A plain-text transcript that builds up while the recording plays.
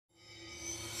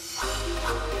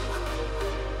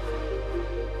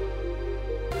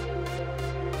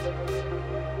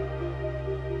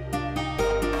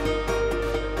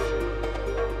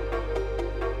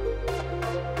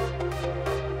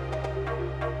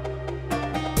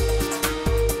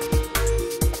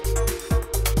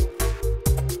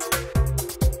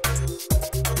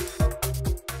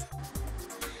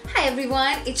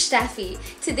everyone, it's Steffi.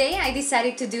 Today I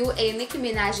decided to do a Nicki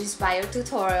Minaj inspired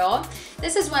tutorial.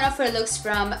 This is one of her looks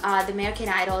from the American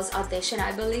Idol's audition,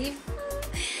 I believe.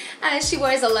 She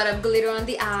wears a lot of glitter on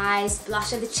the eyes,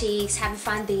 blush on the cheeks, heavy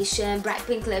foundation, bright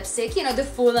pink lipstick, you know, the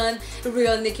full-on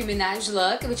real Nicki Minaj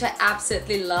look, which I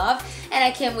absolutely love, and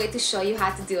I can't wait to show you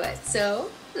how to do it.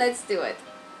 So let's do it.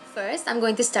 First, I'm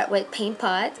going to start with Paint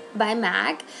Pott by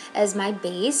MAC as my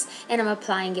base, and I'm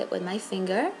applying it with my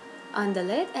finger on the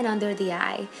lid and under the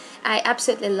eye. I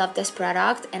absolutely love this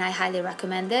product and I highly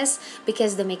recommend this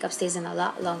because the makeup stays in a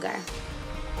lot longer.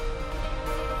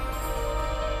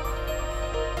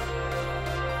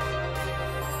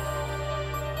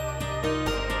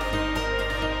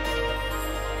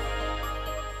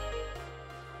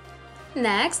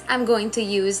 Next, I'm going to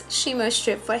use Shimmer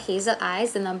Strip for Hazel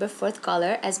Eyes, the number 4th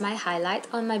color, as my highlight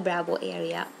on my brow bone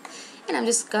area. And I'm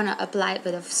just gonna apply it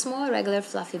with a small, regular,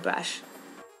 fluffy brush.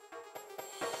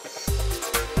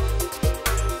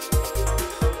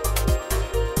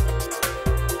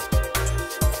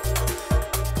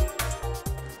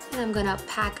 And I'm gonna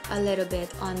pack a little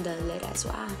bit on the lid as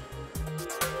well.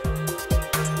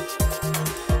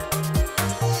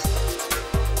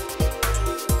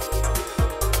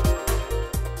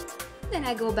 Then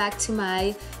I go back to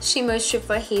my Shimmer Strip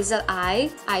for Hazel Eye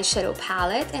eyeshadow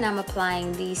palette, and I'm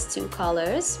applying these two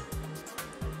colors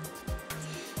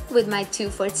with my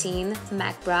 214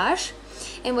 MAC brush.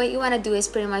 And what you want to do is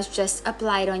pretty much just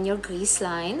apply it on your crease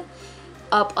line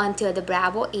up onto the brow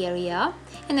bone area,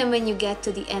 and then when you get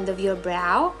to the end of your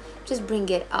brow, just bring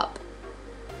it up.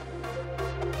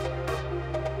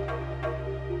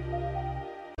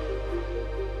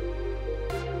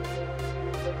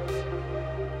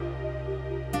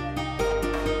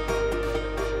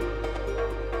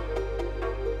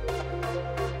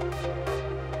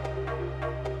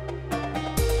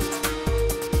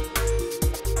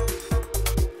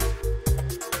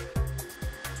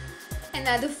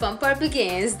 Now the fun part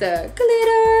begins, the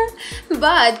glitter.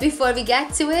 But before we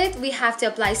get to it, we have to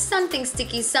apply something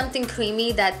sticky, something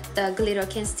creamy that the glitter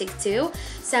can stick to.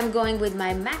 So I'm going with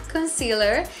my MAC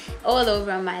concealer all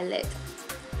over my lid.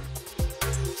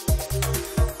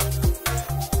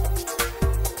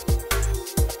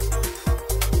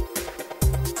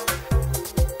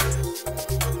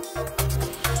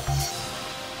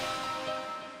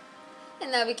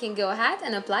 And now we can go ahead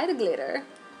and apply the glitter.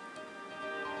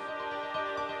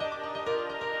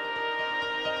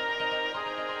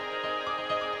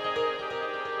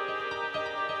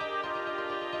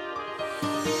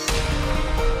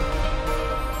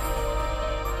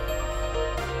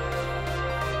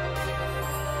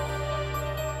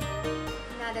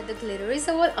 That the glitter is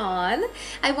all on,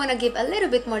 I want to give a little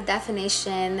bit more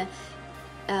definition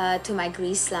to my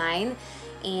crease line,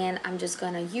 and I'm just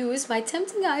gonna use my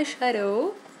Tempting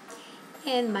eyeshadow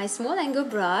and my small angle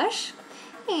brush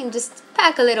and just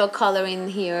pack a little color in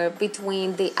here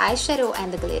between the eyeshadow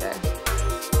and the glitter.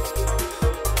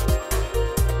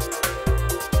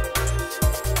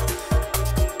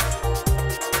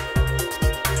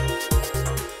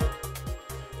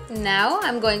 Now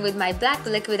I'm going with my black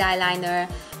liquid eyeliner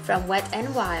from Wet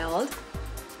n Wild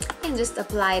and just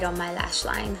apply it on my lash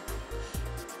line,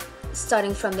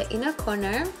 starting from the inner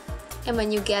corner, and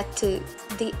when you get to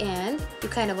the end, you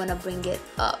kind of want to bring it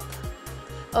up,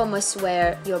 almost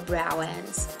where your brow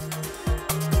ends.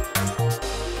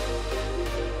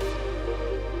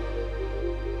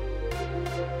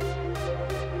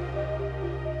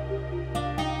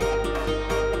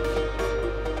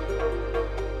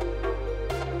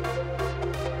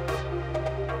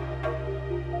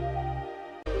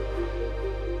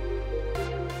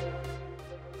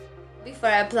 Before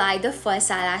I apply the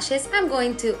false eyelashes, I'm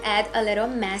going to add a little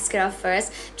mascara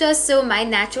first, just so my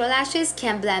natural lashes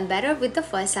can blend better with the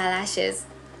false eyelashes.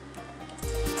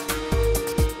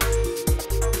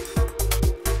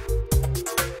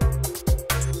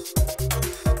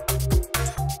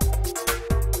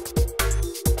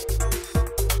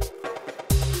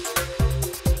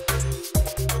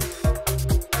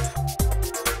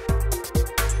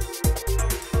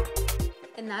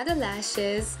 And now the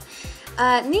lashes.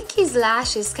 Nicki's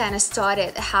lashes kind of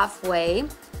started halfway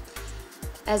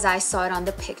as I saw it on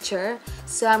the picture,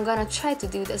 so I'm gonna try to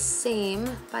do the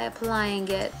same by applying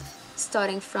it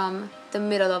starting from the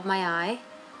middle of my eye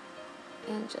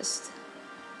and just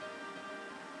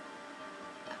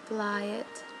apply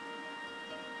it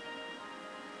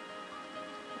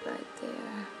right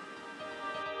there.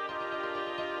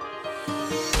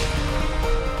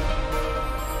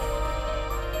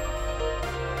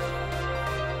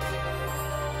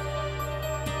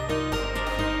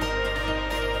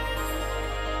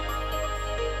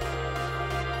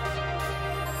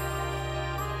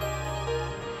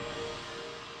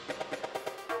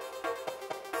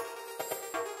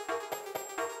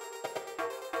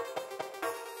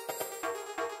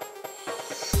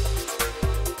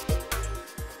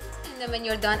 And then when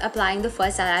you're done applying the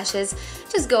false eyelashes,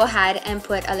 just go ahead and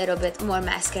put a little bit more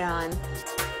mascara on.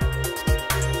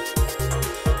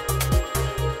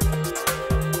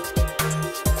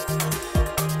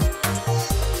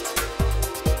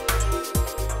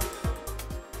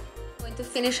 To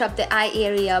finish up the eye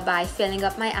area by filling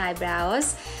up my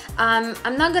eyebrows. I'm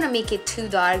not gonna make it too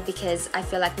dark because I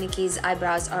feel like Nicki's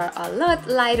eyebrows are a lot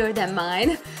lighter than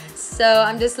mine, so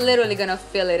I'm just literally gonna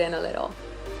fill it in a little.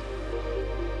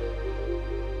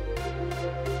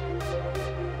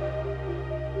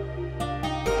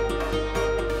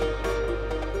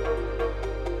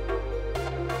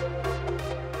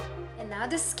 And now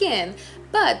the skin,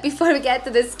 but before we get to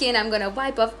the skin, I'm gonna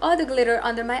wipe off all the glitter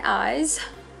under my eyes,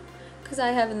 because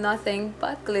I have nothing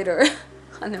but glitter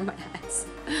under my eyes.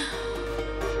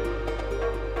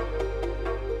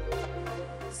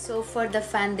 So for the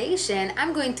foundation,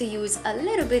 I'm going to use a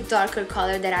little bit darker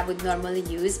color that I would normally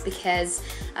use because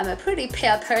I'm a pretty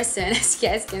pale person, as you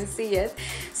guys can see it.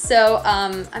 So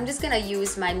I'm just gonna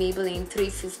use my Maybelline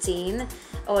 315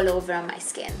 all over on my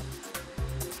skin.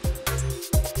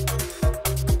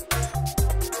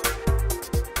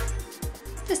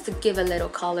 Just to give a little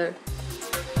color.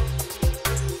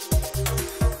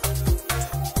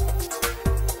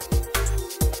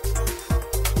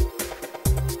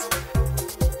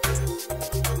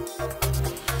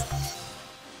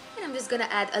 Gonna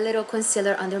add a little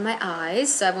concealer under my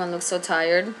eyes so I won't look so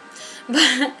tired,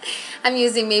 but I'm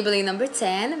using Maybelline number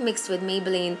 10 mixed with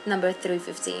Maybelline number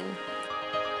 315.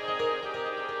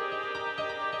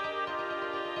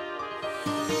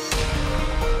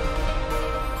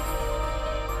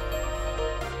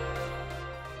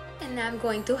 And now I'm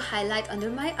going to highlight under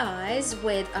my eyes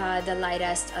with the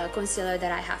lightest concealer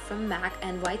that I have from MAC,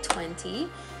 NY20.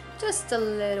 Just a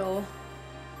little,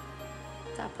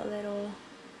 tap a little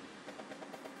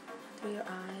through your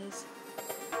eyes.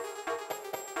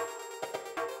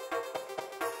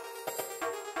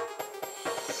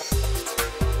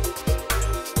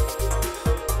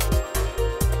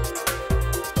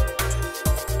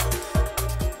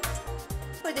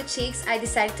 For the cheeks, I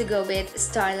decided to go with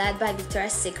Starlet by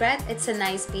Victoria's Secret. It's a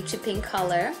nice peachy pink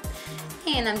color.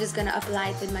 And I'm just gonna apply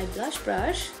it with my blush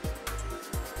brush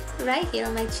right here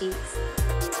on my cheeks.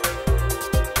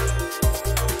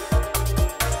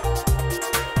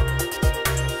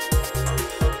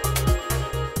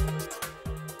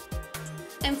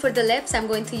 For the lips, I'm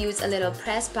going to use a little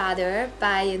pressed powder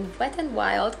by Wet n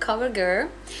Wild CoverGirl,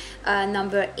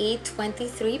 number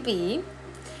 823B,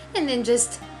 and then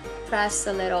just press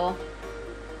a little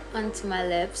onto my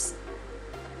lips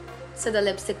so the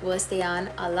lipstick will stay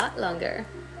on a lot longer.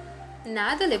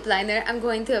 Now the lip liner, I'm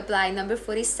going to apply number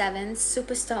 47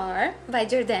 Superstar by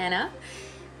Jordana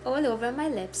all over my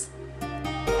lips.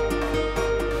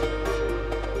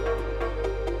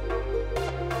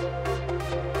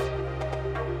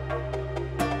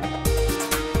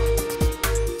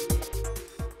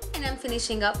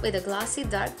 Finishing up with a glossy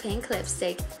dark pink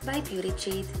lipstick by Beauty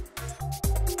Treat.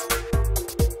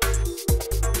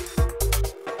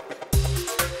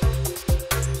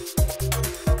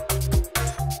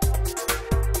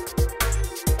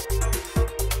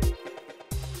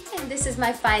 And this is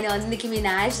my final Nicki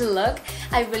Minaj look.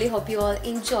 I really hope you all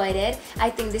enjoyed it. I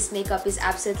think this makeup is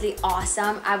absolutely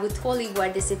awesome. I would totally wear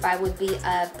this if I would be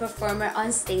a performer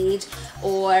on stage,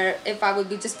 or if I would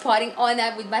be just putting on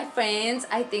that with my friends.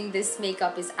 I think this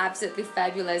makeup is absolutely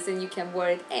fabulous and you can wear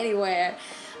it anywhere.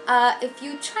 If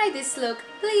you try this look,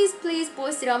 please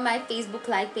post it on my Facebook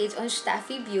like page on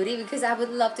StefiBeauty because I would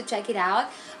love to check it out.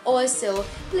 Also,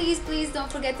 please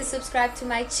don't forget to subscribe to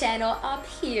my channel up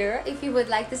here if you would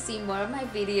like to see more of my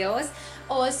videos.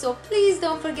 Also, please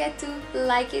don't forget to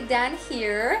like it down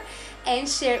here and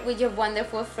share it with your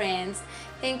wonderful friends.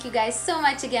 Thank you guys so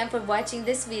much again for watching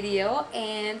this video,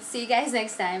 and see you guys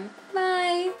next time.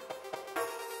 Bye!